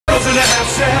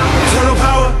Eternal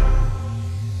power.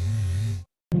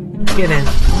 Get in.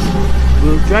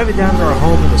 We'll drive it down to our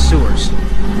home in the sewers.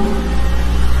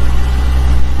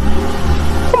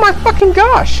 Oh my fucking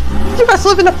gosh! You guys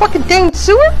live in a fucking dang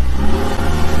sewer?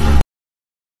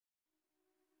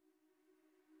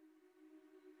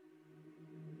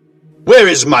 Where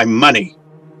is my money?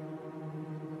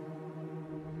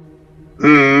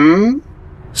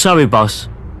 Sorry, boss.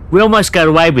 We almost got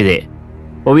away with it,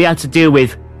 but we had to deal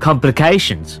with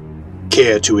complications.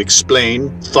 Care to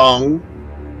explain, Thong?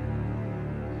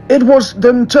 It was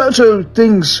them turtle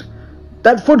things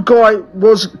that foot guy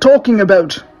was talking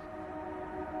about.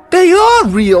 They are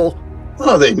real!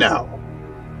 Are they now?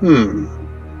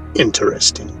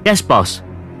 Interesting. Yes, boss.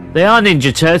 They are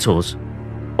Ninja Turtles.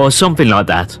 Or something like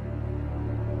that.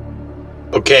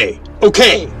 Okay.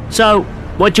 So,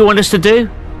 what do you want us to do?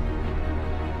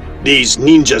 These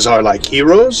ninjas are like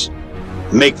heroes.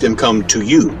 Make them come to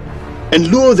you, and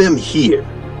lure them here.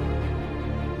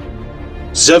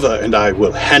 Zeva and I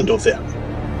will handle them.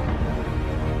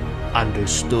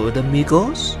 Understood,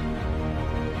 amigos?